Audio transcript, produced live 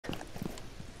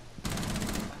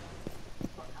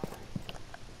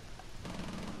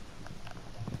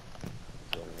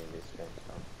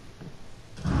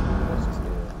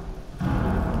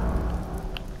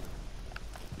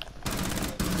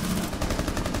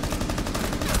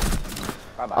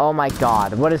Bye-bye. Oh my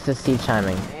god, what is this seed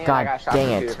chiming? And God I got shot dang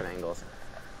from it. 2 different angles.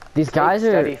 These guys are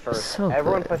Study first. so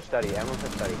Everyone good. push study. Everyone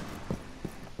push study.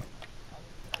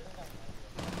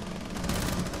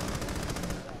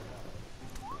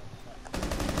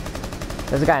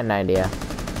 There's a guy in 90, yeah.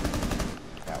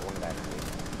 Got one back to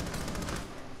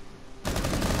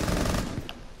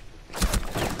me.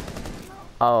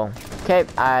 Oh, okay.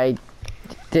 I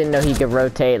didn't know he could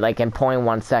rotate like in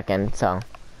 0.1 second, so.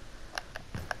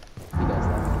 He does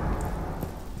that.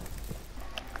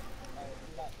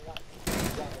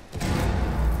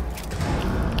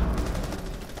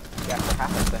 Yeah, for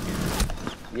half a second.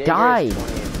 Die! Jaeger's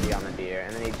 20 HP on the deer,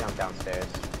 and then he jumped downstairs.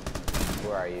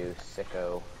 Where are you,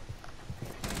 sicko?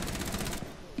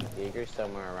 Jaeger's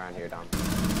somewhere around here, Dom.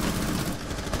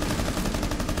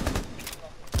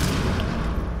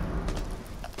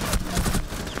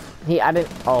 I didn't.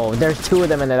 Oh, there's 2 of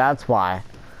them in there, that's why.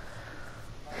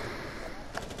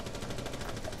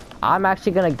 I'm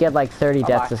actually gonna get like 30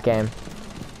 deaths this game.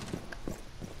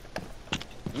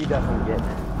 You definitely get it.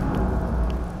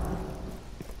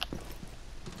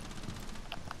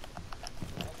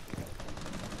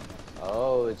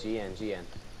 Oh, GN.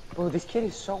 Oh, this kid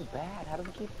is so bad. How do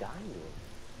we keep dying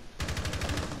to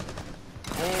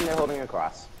him? And they're holding a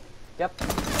cross. Yep.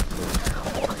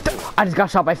 I just got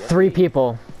shot by 3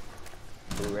 people.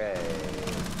 Hooray.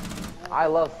 I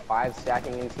love 5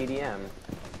 stacking in TDM.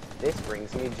 This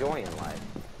brings me joy in life.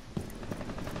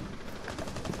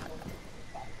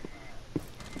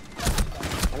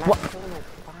 And I What? killed him like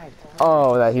 5 times.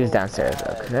 Oh, that he was downstairs.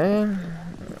 Okay.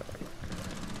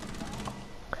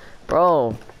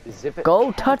 Bro, Zip it.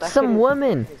 go touch some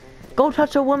woman. Go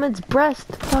touch a woman's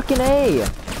breast. Fucking A.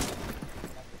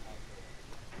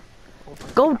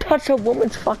 Go touch a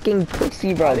woman's fucking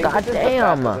pussy, bro. God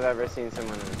damn. I've ever seen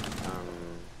someone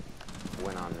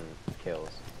win on kills.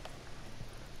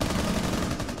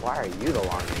 Why are you the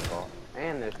long ankle?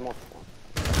 And there's multiple.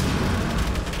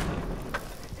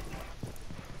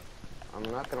 I'm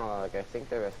not gonna lie, like I think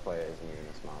the best player is me and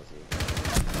the Smallzy.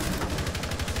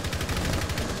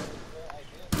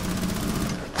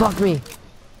 Fuck me.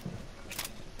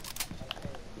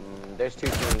 There's 2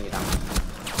 swinging you down.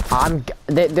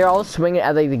 They're all swinging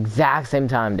at like, the exact same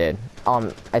time, dude.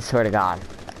 I swear to God.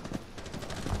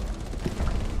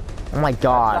 Oh my That's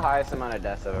God. the highest amount of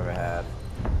deaths I've ever had.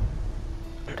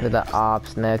 To the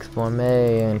ops next for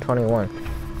May and 21.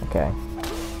 Okay.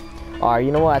 Alright,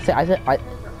 you know what?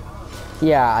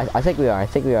 Yeah, I think we are. I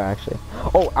think we are actually.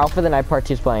 Oh, Out for the Night Part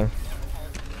 2 is playing.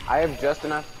 I have just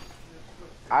enough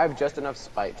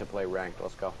spite to play ranked.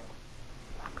 Let's go.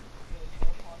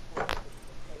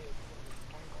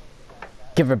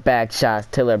 Give her back shots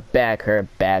till her back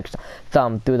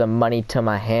thumb through the money till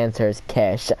my hands hurts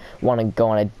cash. Wanna go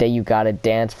on a date, you gotta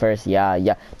dance first,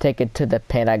 yeah. Take it to the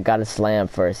paint, I gotta slam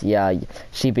first, yeah.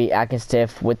 She be acting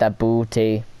stiff with that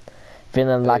booty.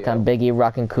 Feeling like I'm Biggie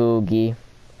rockin' Coogie.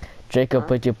 Draco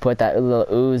put that little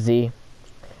Uzi.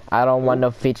 I don't want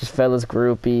no features, fellas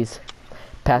groupies.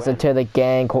 Pass it to the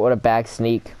gang, quarterback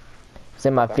sneak. Say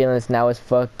my feelings now is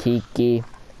fuck Kiki.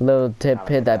 Little tip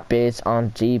hit that bitch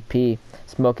on GP.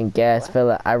 Smoking gas,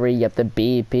 fella, I re-up the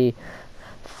BP.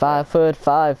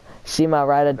 5'5", she my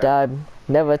ride or die.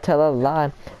 Never tell a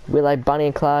lie. We like Bonnie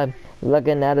and Clyde.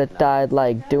 Looking at it died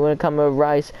like doing coming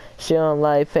rice. She don't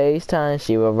like FaceTime.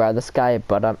 She would rather Skype,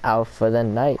 but I'm out for the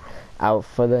night. Out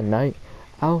for the night.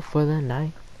 Out for the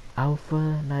night. Out for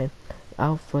the night.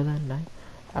 Out for the night.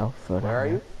 Out for the night. Where are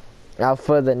you? Out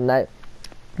for the night.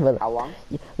 How long?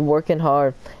 Working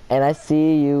hard, and I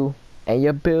see you, and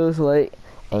your bill's late,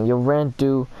 and your rent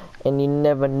due, and you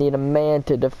never need a man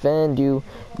to defend you.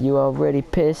 You already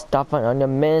pissed off on your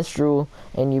menstrual,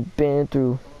 and you been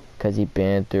through, cause he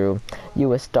been through.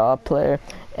 You a star player,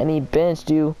 and he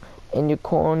benched you, and your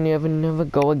corner never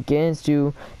go against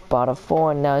you. Bought a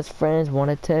phone, now his friends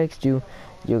wanna text you.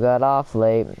 You got off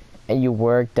late, and you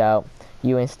worked out.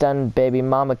 You ain't stunning baby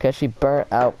mama cause she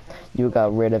burnt out. You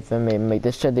got rid of him and make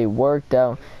this shit they worked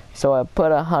out. So I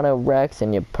put 100 racks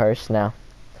in your purse now.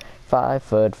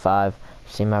 5'5",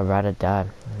 she might ride or die.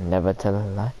 Never tell a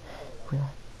lie. Wait,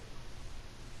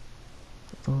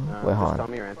 hold on. Tell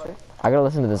me your answer. I gotta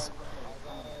listen to this.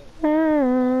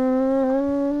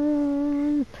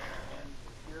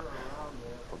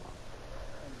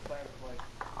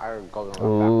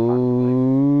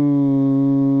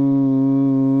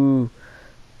 Ooh.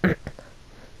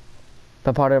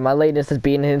 But part of my lateness is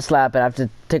beating him slap, and I have to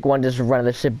take one just to run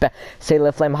the shit back.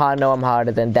 Sailor flame hot, no, I'm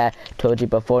hotter than that. Told you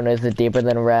before, no, it's deeper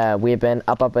than rad. We've been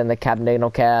up in the cabinet,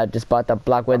 no cab. Just bought the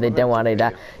block where they didn't want it.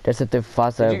 That just to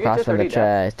foster across from the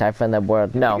trash. Type from the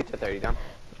world. No. Did you get to 30 down?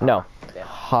 No. Yeah.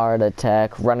 heart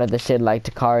attack. Run of the shit like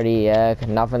the cardiac.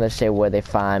 Not from the shit where they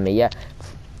find me. Yeah.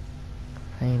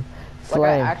 Flame. Like,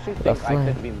 I actually think I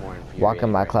could be more infuriated.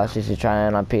 Walking my right class, she's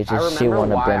trying on peaches. She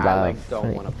wanna why bring I, life. like,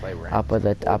 don't want to play ranked Up at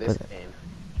the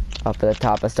up at the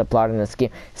top is the plot in the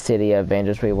scheme. City of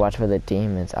Angels, we watch for the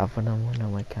demons. Alpha no one, no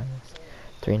white cameras.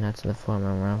 3 nuts in the form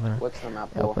of ramen. What's the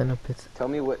map for? Open up its. Tell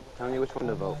me which one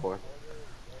to vote for.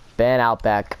 Ben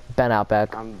Outback. Ben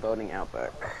Outback. I'm voting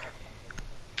Outback.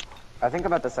 I think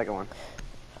about the second one.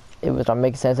 It was not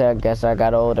making sense. I guess I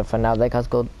got older. For now, they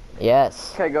cost gold.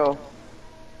 Yes. Okay, go.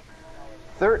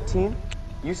 13.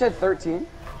 You said 13.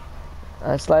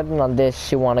 I'm sliding on this.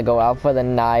 She wanna go out for the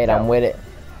night. Yeah. I'm with it.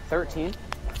 13.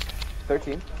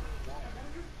 13.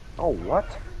 Oh, what?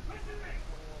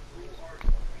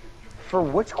 For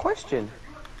which question?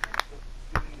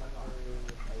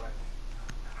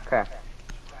 Okay.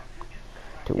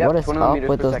 Dude, Yep, what is 21 up meters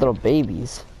with per those second. little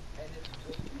babies?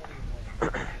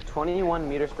 21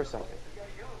 meters per second.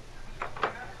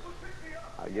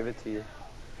 I'll give it to you.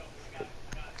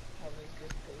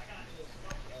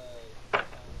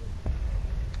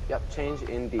 Yep, change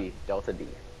in D, delta D.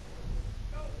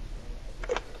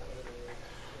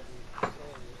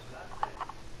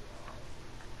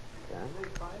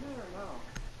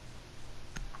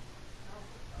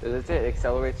 Does it say it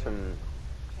accelerates from...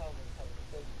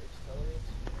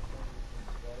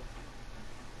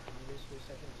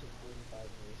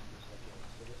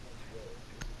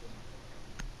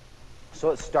 So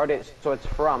it started, so it's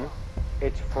from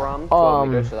 12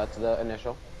 meters, so that's the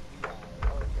initial.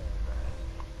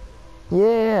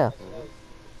 Yeah.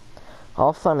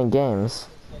 All fun and games.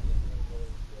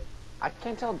 I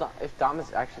can't tell if Dom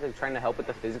is actually trying to help with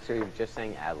the physics or he's just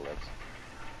saying ad-libs.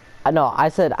 I know, I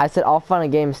said all fun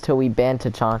and games till we ban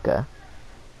Tachanka.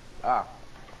 Ah.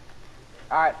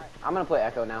 Alright, I'm gonna play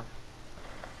Echo now.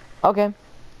 Okay.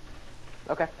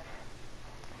 Okay.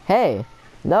 Hey,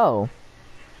 no.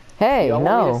 Hey, You want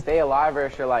no. me to stay alive or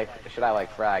should I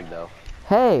like frag though?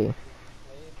 Hey.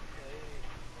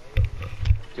 Do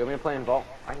you want me to play in Vault?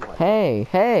 I can play. Hey,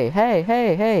 hey, hey,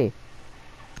 hey, hey.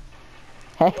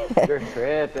 Hey. You're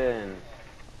tripping.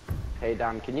 Hey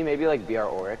Dom, can you maybe like be our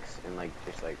Oryx and like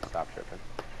just like stop tripping?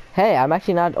 Hey, I'm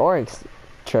actually not Oryx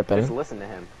tripping. Just listen to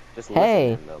him. Just listen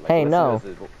Hey, to him though. Like, hey, no.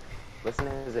 Listen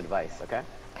to his advice, okay?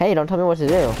 Hey, don't tell me what to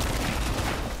do.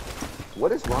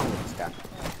 What is wrong with this guy?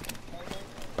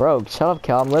 Bro, shut up,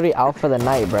 Kel. I'm literally out for the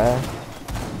night, bruh.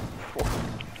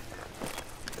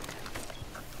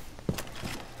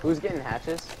 Who's getting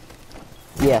hatches?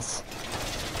 Yes.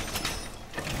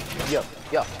 Yo.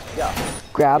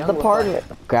 Grab the partner.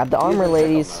 Grab the armor,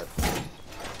 ladies.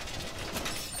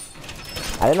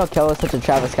 I didn't know Kel was such a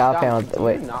Travis Scott fan.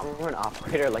 Wait. Do you not run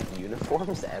operator like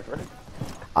uniforms ever?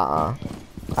 I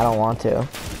don't want to.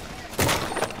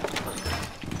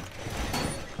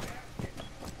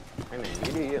 Hey man,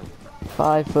 you do you.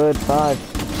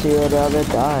 5'5", she would rather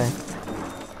die.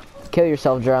 Kill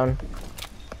yourself, drone.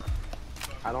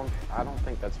 I don't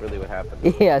think that's really what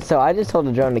happened. Yeah, so I just told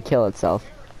the drone to kill itself.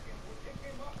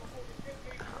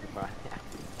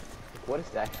 What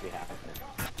is actually happening?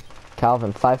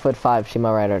 Calvin, 5'5", she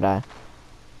might ride or die.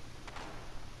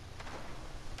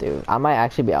 Dude, I might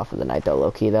actually be out for the night though,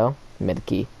 low key though. Mid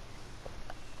key.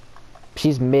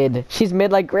 She's mid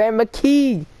like Grandma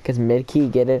Key. Cause mid key,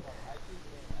 get it?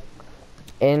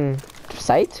 In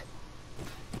sight?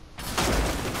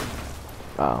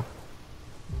 Oh.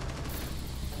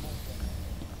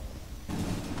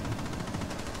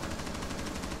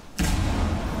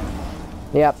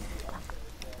 Yep.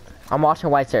 I'm watching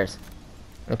White Stairs.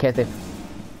 In case they...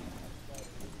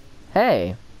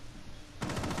 Hey.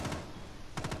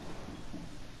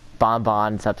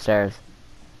 Bonbon's upstairs.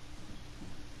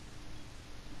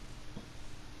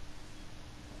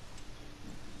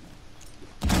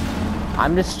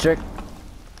 I'm just strict.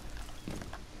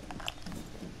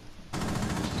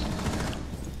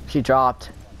 She dropped.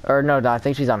 Or no, I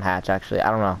think she's on hatch actually.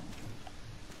 I don't know.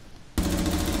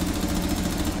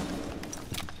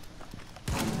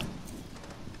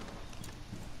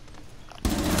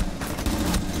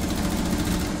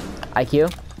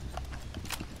 IQ?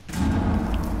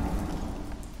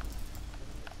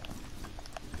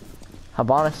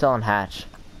 Habana's still on hatch.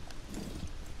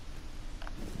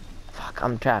 Fuck,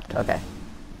 I'm trapped. Okay.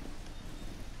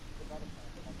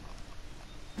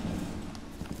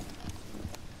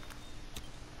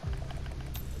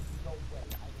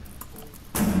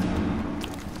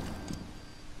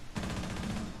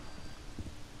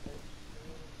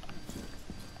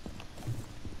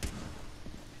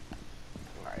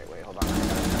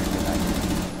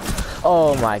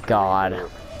 Oh my god.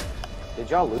 Did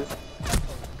y'all lose?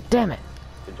 Damn it.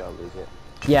 Did y'all lose it?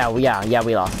 Yeah, we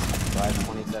lost. So I have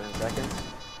 27 seconds.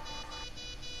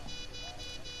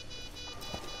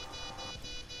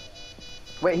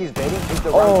 Wait, he's baiting? Is the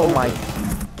run Oh over? my Is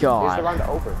the god. run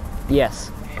over?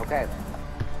 Yes. Okay.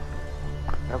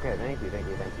 Okay, thank you.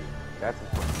 That's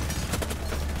important.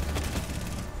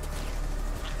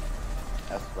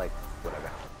 That's like, whatever.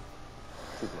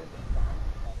 Too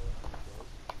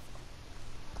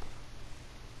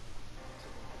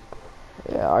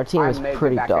good. Yeah, our team is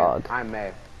pretty dog. I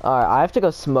may. Alright, I have to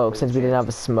go smoke since we didn't chance. have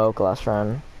a smoke last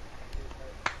round.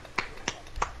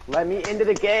 Let me into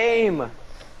the game!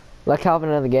 Let Calvin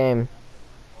into the game.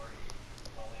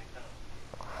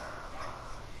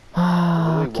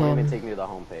 Literally won't Okay. even take me to the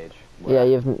homepage. Yeah,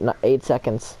 you have 8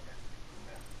 seconds.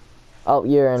 Oh,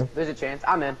 you're in. There's a chance.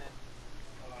 I'm in.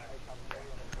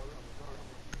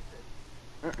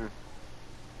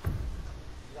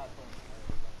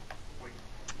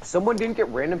 Someone didn't get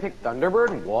random pick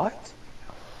Thunderbird? What?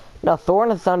 No, Thor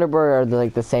and Thunderbird are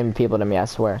like the same people to me, I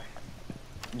swear.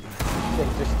 They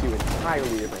just do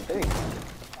entirely different things.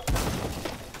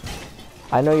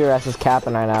 I know your ass is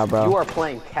capping right now, bro. You are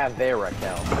playing Cavera,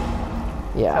 Kel.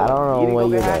 Yeah, I don't know what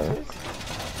you're doing.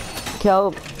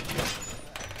 Kel,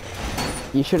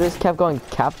 you should have just kept going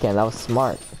Capcan. That was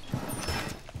smart.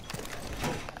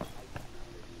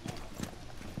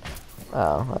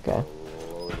 Oh, okay.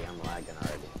 Holy, I'm lagging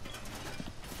already.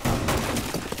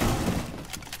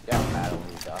 Yeah,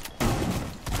 battling stuff.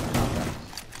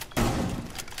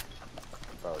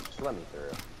 Bro, just let me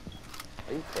through.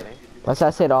 Are you kidding? That's what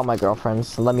I say to all my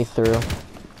girlfriends. Let me through.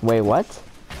 Wait, what?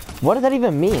 What does that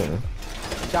even mean?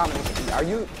 Dominic, are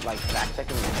you, like,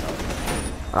 fact-checking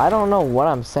yourself? I don't know what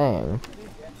I'm saying.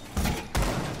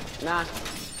 Nah.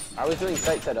 I was doing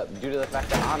site setup due to the fact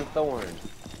that I'm Thorn.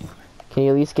 Can you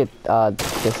at least get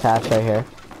this hatch right here?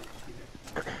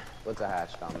 What's a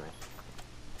hatch, Dominic?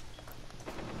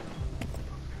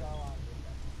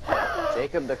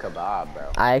 Jacob the Kebab,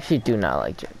 bro. I actually do not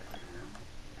like Jacob.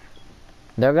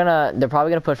 They're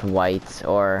probably gonna push whites,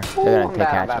 or they're gonna pick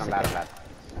hatches again.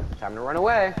 Time to run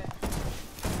away.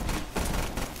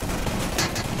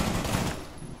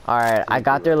 Alright, I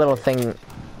got their little thing. Do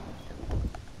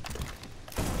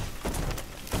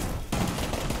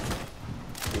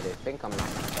they think I'm not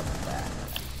gonna cut that?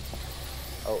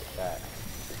 Oh, that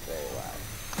is very loud.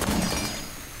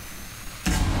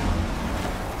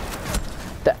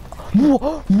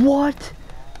 What?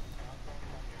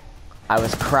 I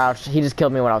was crouched. He just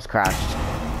killed me when I was crouched.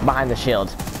 Behind the shield.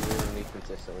 We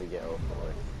consistently get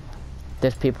overboard.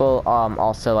 There's people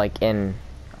also like in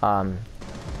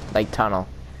like tunnel.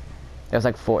 There's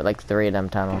like 3 of them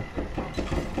tunnel.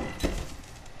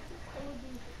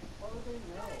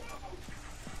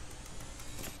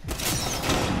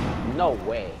 No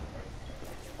way.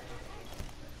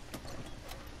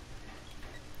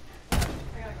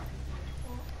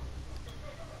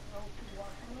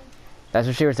 That's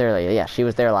what she was there. Yeah, she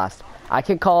was there last. I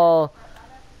could call.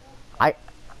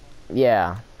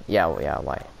 Yeah.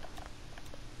 Why?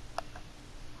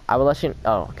 I will let you.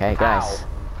 Oh, okay, guys.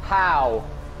 How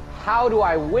do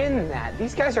I win that?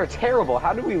 These guys are terrible.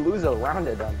 How do we lose a round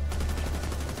of them?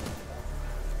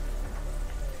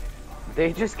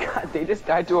 They just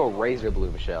died to a razor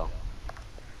blue shell.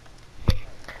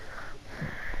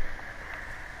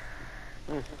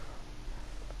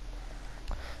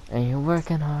 And you're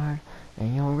working hard,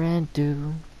 and your rent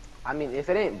due. I mean, if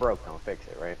it ain't broke, don't fix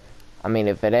it, right? I mean,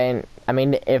 if it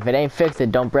ain't fixed,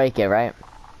 it don't break it, right?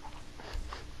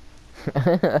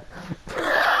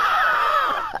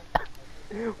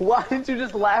 Why did you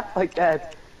just laugh like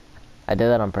that? I did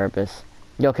that on purpose.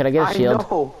 Yo, can I get a shield? I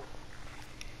know.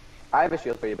 I have a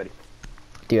shield for you, buddy.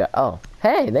 Do you? Oh,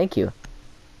 hey, thank you.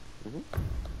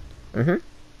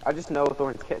 I just know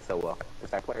Thorn's kit so well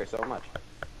because I play her so much.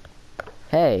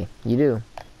 Hey, you do.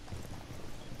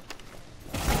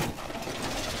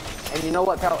 And you know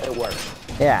what, Cal? It works.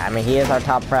 Yeah, I mean, he is our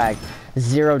top frag.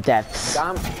 0 deaths.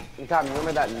 Dom,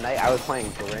 remember that night I was playing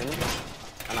Grim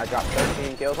and I dropped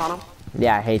 13 kills on him?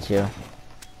 Yeah, I hate you.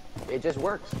 It just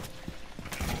works.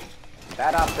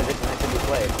 Bad ops are just meant to be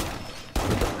played.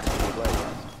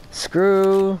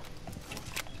 Screw.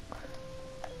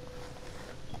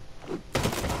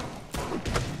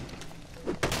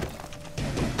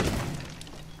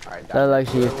 Alright, I like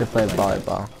she used to play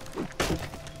volleyball.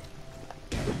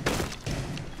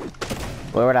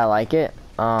 Where would I like it?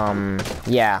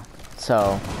 Yeah.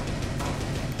 So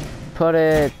put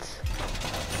it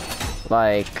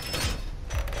like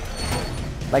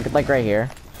right here.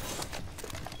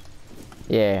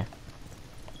 Yeah.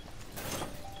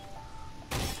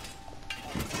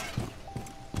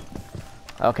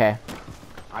 Okay.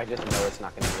 I just know it's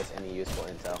not gonna give us any useful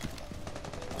intel.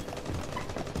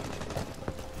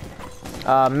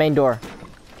 Main door.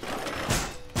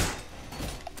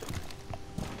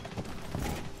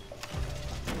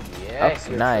 Yes, Oh,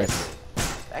 you're nice. tripping.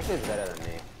 That kid's better than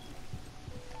me.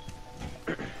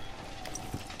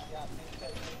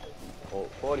 Oh,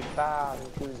 45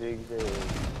 and 2 zigzags.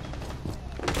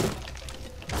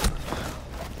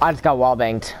 I just got wall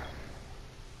banged.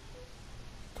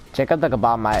 Check out the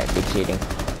kebab might be cheating.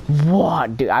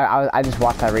 What, dude? I just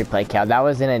watched that replay, Cal. That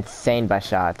was an insane by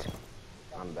shot.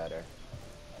 I'm better.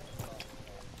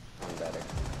 I'm better.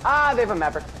 Ah, they have a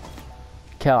mapper.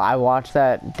 Kel, I watched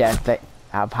that death that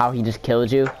how he just killed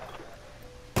you.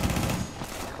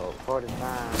 Oh,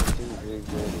 45 2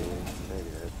 zigzags. Maybe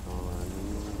that's all I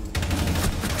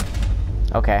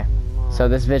need. Okay, so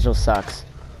this visual sucks.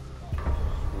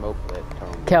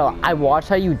 Kel, I watched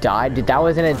how you died, dude. That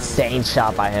was an insane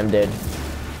shot by him, dude.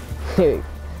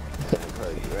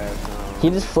 He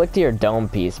just flicked to your dome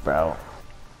piece, bro.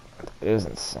 It was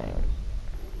insane.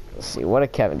 Let's see, what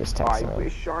did Kevin just text me? I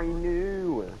wish I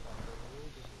knew.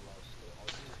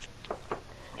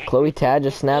 Chloe Tad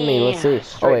just snapped me. Let's see.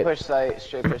 Straight push sight.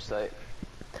 Straight push sight.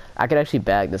 I could actually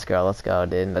bag this girl. Let's go,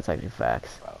 dude. That's actually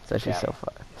facts. Wow. It's actually so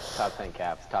far. Top 10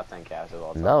 caps. Top 10 caps of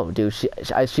all time. No, dude.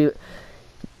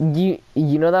 You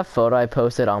know that photo I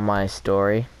posted on my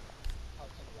story?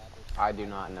 I do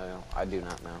not know. I do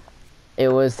not know. It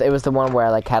was the one where I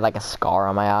like had like a scar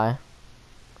on my eye.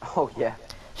 Oh yeah.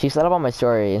 She set up on my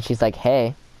story and she's like,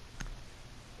 "Hey."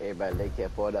 Everybody they can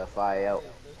pour the fire out.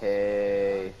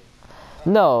 Hey.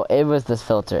 No, it was this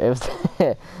filter. It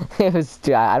was it was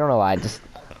dude, I don't know why.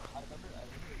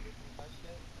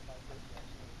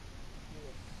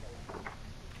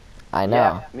 I know.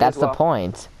 Yeah, that's well. the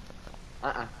point.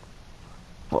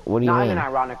 What do you Not mean? in an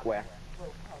ironic way.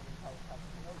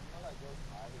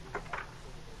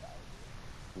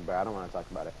 Bro, I don't want to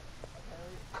talk about it.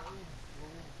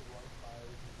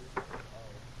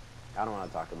 I don't want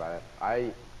to talk about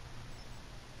it.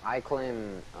 I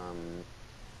claim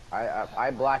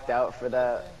I blacked out for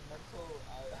that.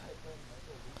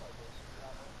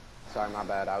 Sorry, my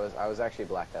bad. I was actually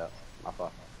blacked out. My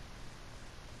fault.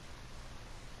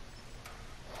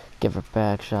 Give her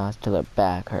back shots till her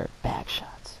back hurt. Back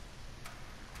shots.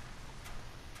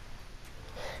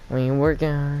 When you're working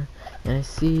hard and I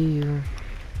see you.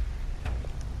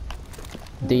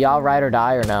 Do y'all ride or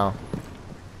die or no?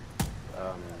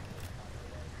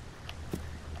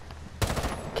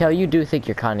 Kel, you do think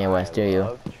you're Kanye West, do you? I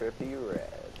love Trippy Red.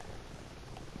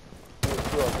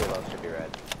 Who else here loves Trippy Red?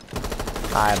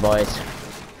 Alright, boys.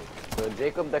 So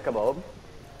Jacob the Kebab.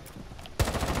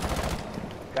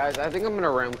 Guys, I think I'm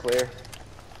gonna roam clear.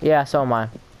 Yeah, so am I.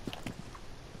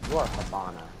 You are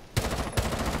Habana.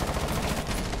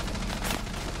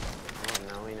 Oh,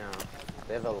 now we know.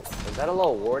 They have a. Is that a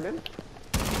little warden?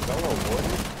 Is that a little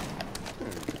warden?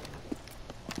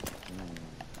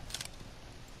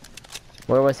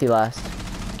 Where was he last?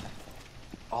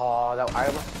 Oh, that I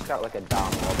almost just got like a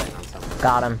dom wallbang on someone.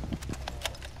 Got him.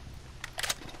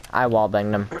 I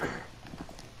wallbanged him.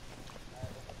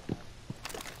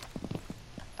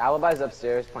 Alibi's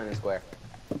upstairs playing the square.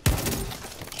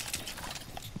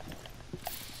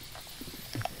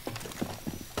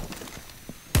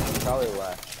 Probably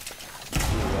left.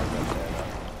 He was up there,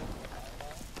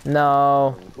 though.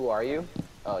 No. Who are you?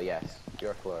 Oh yes,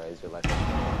 your Flora is your left.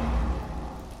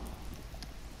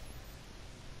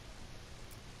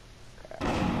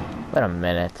 Wait a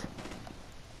minute.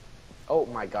 Oh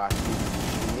my gosh,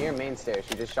 she's near main stairs.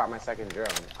 She just shot my second drone.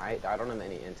 I don't have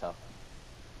any intel.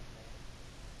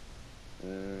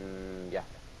 Yeah.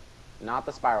 Not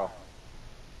the spiral.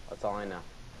 That's all I know.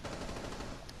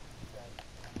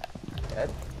 Dead?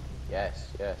 Yes,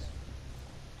 yes.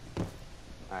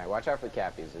 Alright, watch out for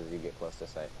cappies as you get close to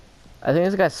sight. I think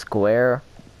this guy's square.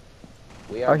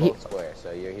 We are Or both square,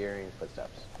 so you're hearing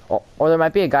footsteps. Or there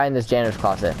might be a guy in this janitor's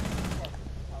closet.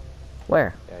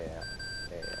 Where? Yeah.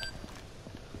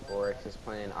 Oryx is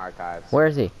playing archives. Where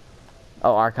is he?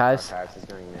 Oh, archives? Archives is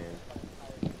going man.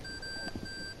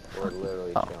 We're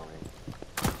literally chilling.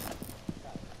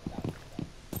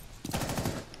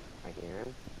 I can hear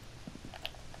him.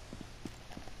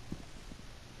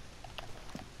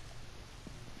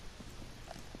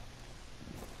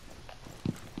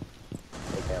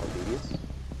 Take LBs.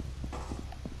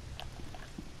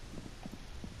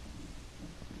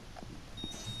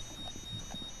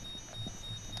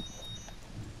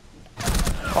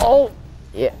 Oh!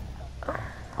 Yeah.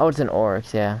 Oh, it's an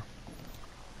Oryx, yeah.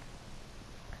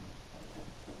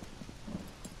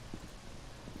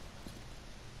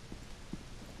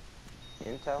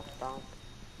 Intel, Tom?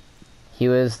 He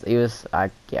was, yeah,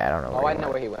 I don't know. Oh, I know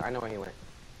where he went. I know where he went.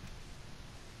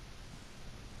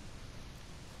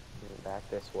 Back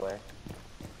this way.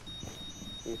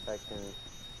 See if I can.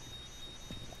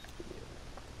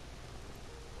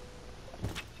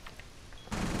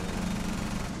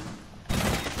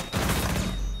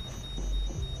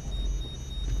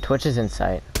 Twitch is in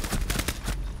sight.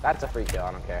 That's a free kill.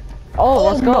 I don't care. Oh,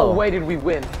 let's go. No way did we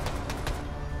win.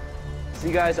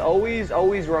 See, guys, always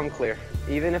run clear,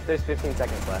 even if there's 15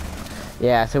 seconds left.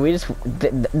 Yeah, so we just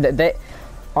they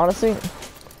honestly.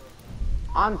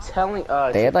 I'm telling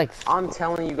They had like. I'm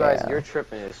telling you guys, yeah. your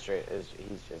tripping is straight.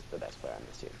 He's just the best player on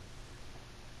this team.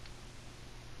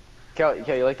 Kel,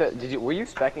 you like that? Were you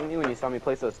expecting me when you saw me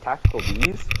place those tactical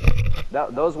Bs?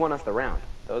 Those won us the round.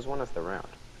 Those won us the round.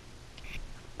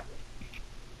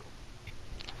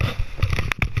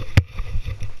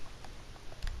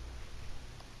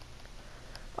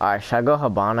 Alright, should I go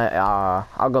Habana?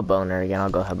 I'll go Boner again.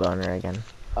 I'll go Habana again.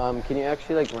 Can you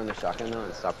actually like run the shotgun though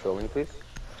and stop trolling, please?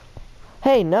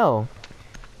 Hey, no.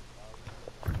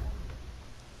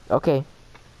 Okay.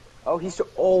 Oh, he's so.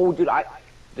 Oh, dude,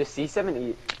 the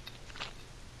C7E.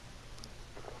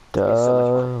 Duh,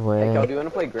 So much fun. Hey, Kel, way. do you want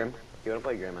to play Grim? Do you want to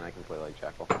play Grim and I can play like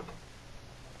Jackal?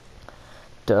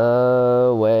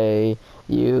 The way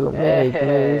you make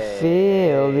me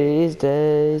feel these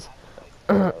days.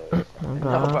 No,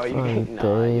 bro, you can't.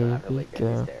 No, you don't have to like Grim.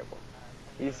 He's girl. terrible.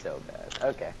 He's so bad.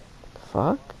 Okay.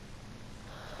 Fuck.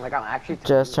 Like I'm actually.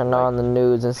 Just turn on the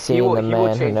news and see will- the he will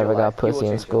man who change never your got life. He will pussy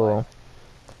in change your school. life.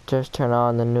 Just turn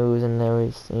on the news and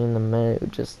never seen the man who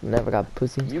just never got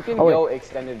pussy. You can Oh, wait. go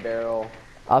extended barrel.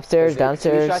 Upstairs,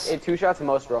 downstairs. Two shots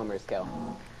most roamers, Kel.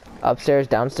 Upstairs,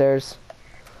 downstairs.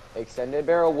 Extended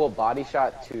barrel will body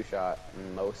shot, 2-shot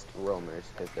most roamers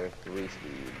because they're 3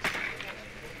 speeds.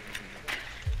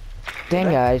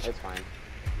 Dang, guys. It's fine.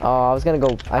 Oh, I was gonna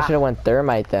go. I should have went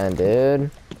thermite then,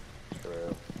 dude.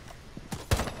 True.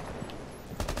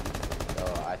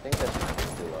 Oh, I think that's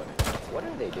not reloading. What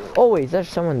are they doing? Oh wait, is there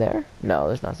someone there? No,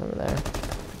 there's not someone there.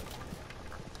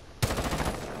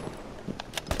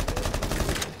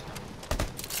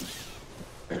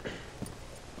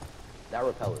 That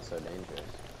rappel is so dangerous.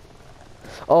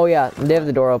 Oh yeah, they have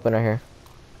the door open right here.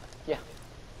 Yeah.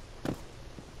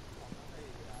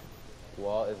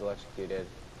 Wall is electrocuted.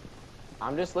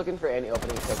 I'm just looking for any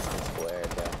opening tips on square,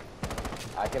 okay?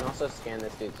 I can also scan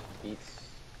this dude's feet.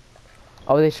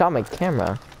 Oh, they shot my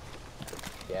camera.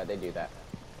 Yeah, they do that.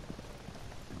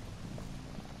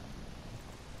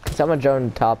 Someone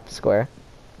joined top square.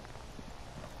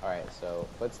 Alright, so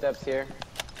footsteps here.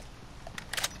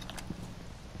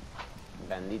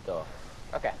 Bandito.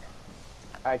 Okay.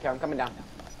 Alright, I'm coming down.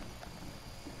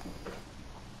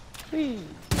 Whee!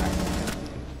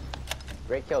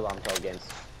 Great kill, Lomto against.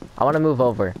 I want to move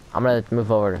over. I'm gonna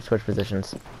move over to switch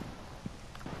positions.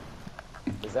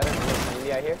 Is that an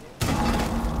enemy I hear?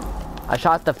 I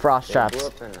shot the frost They traps. blew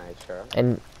up the nitro.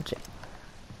 And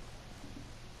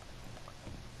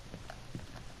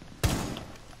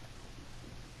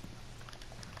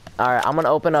alright, I'm gonna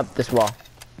open up this wall.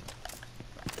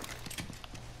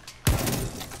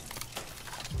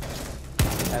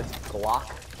 That's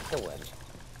Glock killing.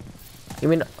 You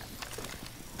mean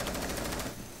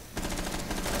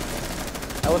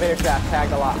Elevator shaft,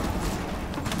 tagged a lot.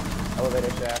 Elevator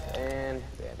shaft and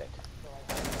bandit.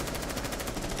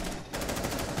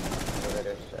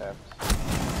 Elevator shaft.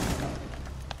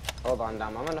 Hold on,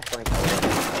 Dom. I'm gonna flank over.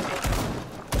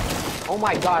 Oh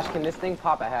my gosh, can this thing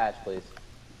pop a hatch, please?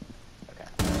 Okay.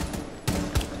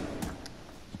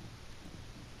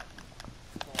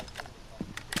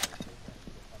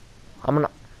 I'm gonna...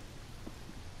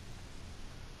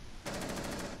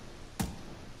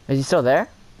 Is he still there?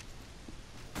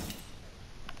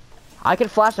 I can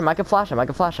flash him, I can flash him, I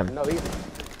can flash him. No,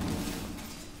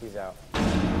 he's out.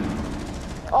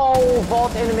 Oh,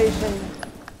 vault animation.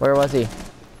 Where was he?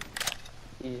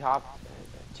 He hopped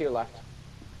to your left.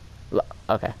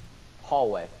 Okay.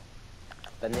 Hallway.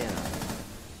 Banana.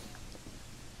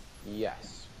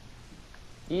 Yes.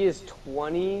 He is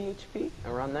 20 HP,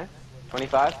 around there.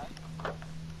 25.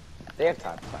 They have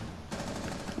time.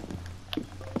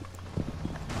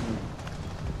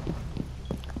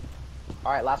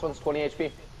 Alright, last one's 20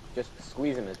 HP. Just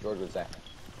squeeze him, as George would say.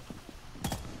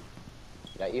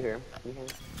 Yeah, you hear him. You hear him.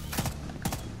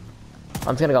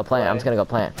 I'm just gonna go plant, I'm just gonna go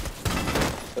plant.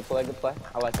 Good play, good play.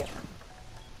 I like it.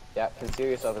 Yeah, conceal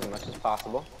yourself as much as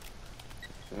possible.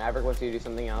 Maverick wants you to do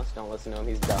something else. Don't listen to him,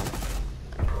 he's dumb.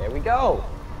 There we go!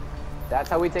 That's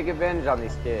how we take advantage on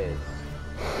these kids.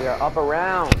 We are up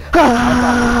around.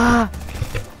 I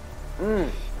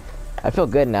feel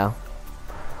good now.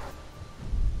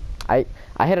 I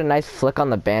I hit a nice flick on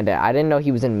the bandit. I didn't know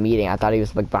he was in meeting. I thought he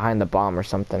was like behind the bomb or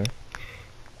something.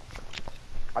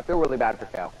 I feel really bad for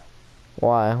Cal.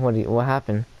 Why? What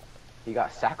happened? He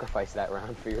got sacrificed that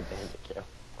round for your bandit kill.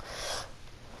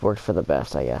 Worked for the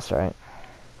best, I guess, right?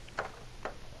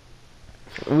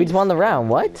 We just won the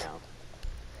round. What?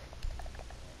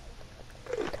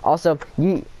 Also,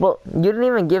 you didn't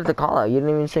even give the call out. You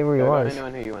didn't even say where he was.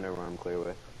 Anyone who you want to run clear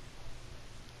with.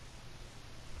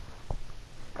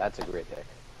 That's a great pick.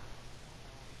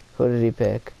 Who did he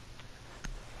pick?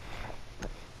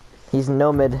 He's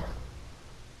no mid.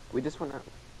 We just wanna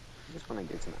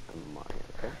get some money,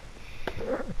 okay?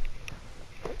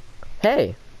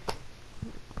 Hey.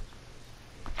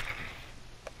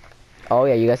 Oh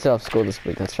yeah, you guys still have school this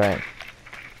week. That's right.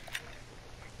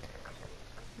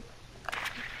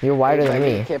 You're wider than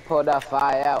me. Can pull that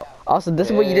fire out. Also,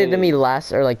 this is what you did to me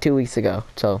last, or like 2 weeks ago.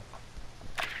 So.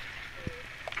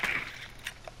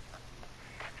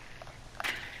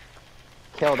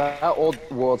 Kill that old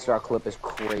World Star clip is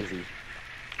crazy.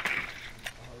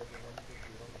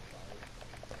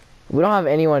 We don't have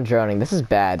anyone droning. This is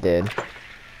bad, dude.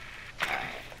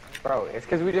 Bro, it's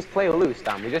because we just play loose,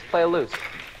 Tom. We just play loose.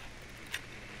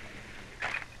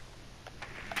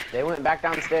 They went back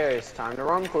downstairs. Time to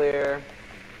run clear.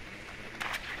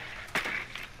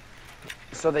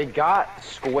 So they got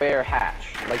square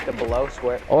hatch, like the below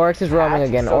square. Oryx is roaming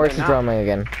again. So Oryx is roaming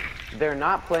again. They're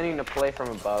not planning to play from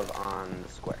above on the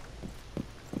square.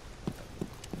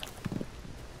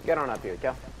 Get on up here,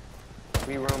 Kel.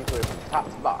 We roam clear from top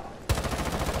to bottom.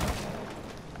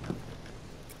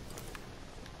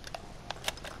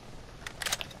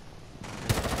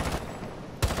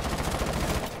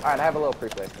 Alright, I have a little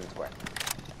pre-placed in the square.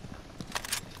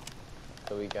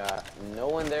 So we got no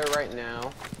one there right now.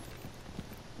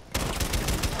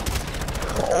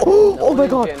 Oh my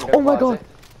god! Oh my god!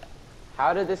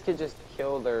 How did this kid just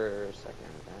kill their second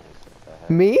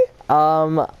guy? Me?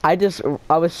 I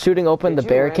was shooting open the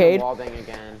barricade.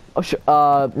 Again?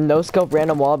 Oh, no scope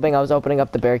random wallbang. I was opening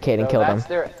up the barricade and killed him. That's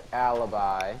their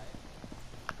alibi.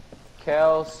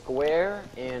 Kel, square,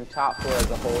 and top floor as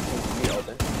a whole seems to be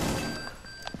open.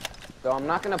 So I'm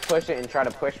not gonna push it and try to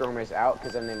push roamers out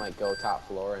because then they might go top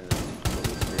floor and then we'll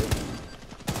be screwed.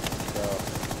 So,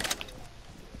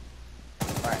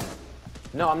 all right.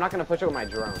 No, I'm not gonna push it with my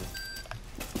drone.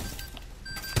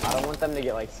 I don't want them to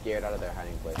get like scared out of their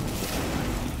hiding place.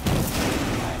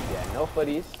 Right, yeah, no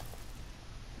footies.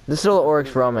 This is still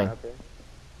Oryx roaming.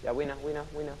 Yeah, we know.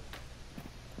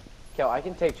 Kel, I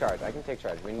can take charge.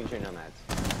 We need your nomads.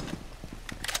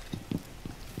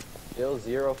 Still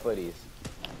 0 footies.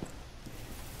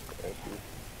 I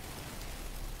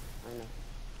know.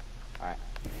 Alright.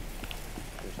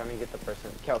 I'm trying to get the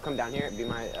person. Kel, come down here. Be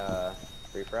my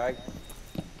free frag.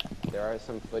 There are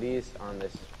some footies on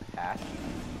this hatch.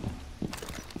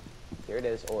 Here it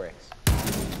is, Oryx.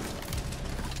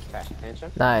 Okay, pinch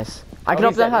him. Nice. I can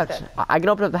open the hatch. I can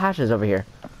open up the hatches over here.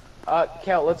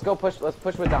 Kel, let's go push. Let's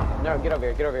push with Dom. No, get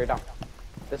over here, Dom.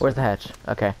 Where's the hatch?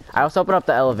 Okay. I also open up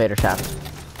the elevator shaft.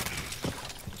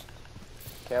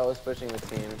 Kel is pushing the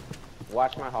team.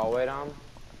 Watch my hallway, Dom.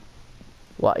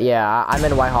 Well, yeah, I'm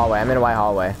in white hallway.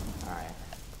 Alright.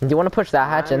 Do you want to push that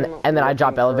hatch and then I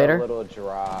drop elevator? A little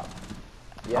drop.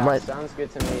 Yeah, sounds good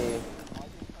to me.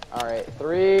 Alright,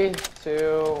 3,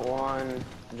 2, 1.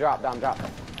 Drop, Dom, drop.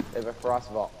 They have a frost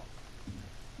vault.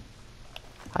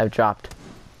 I've dropped.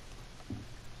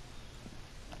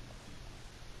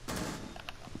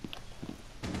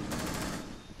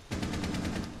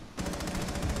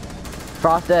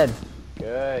 Frost dead.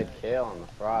 Good kill on the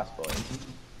frost, boys.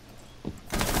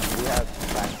 We have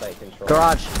backside control.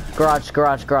 Garage.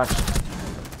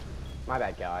 My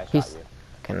bad, Cal. I shot you.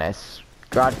 Okay, nice.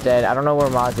 Garage dead. I don't know where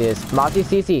Mozzie is. Mozzie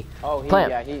CC. Oh,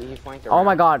 Plant. he flanked around. Oh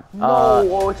my god. No,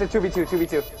 oh, it's a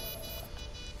 2v2.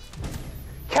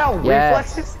 Cal,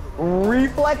 yes.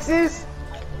 Reflexes?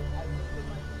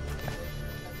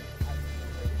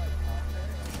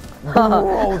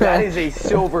 Bro, that is a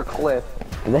silver cliff.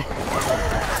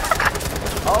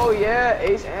 Oh yeah,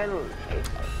 ace animation.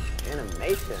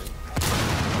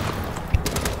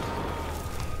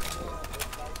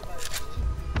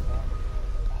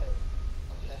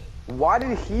 Why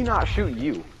did he not shoot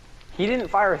you? He didn't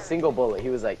fire a single bullet. He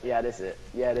was like, yeah, this is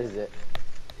it.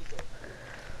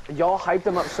 Y'all hyped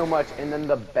him up so much, and then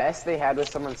the best they had was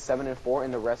someone 7 and 4,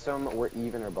 and the rest of them were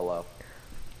even or below.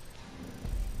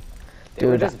 They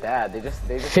were just bad. They just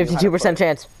 52%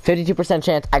 chance. 52%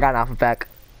 chance. I got an alpha pack.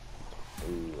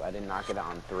 Ooh, I didn't knock it out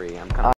on 3. I'm kind of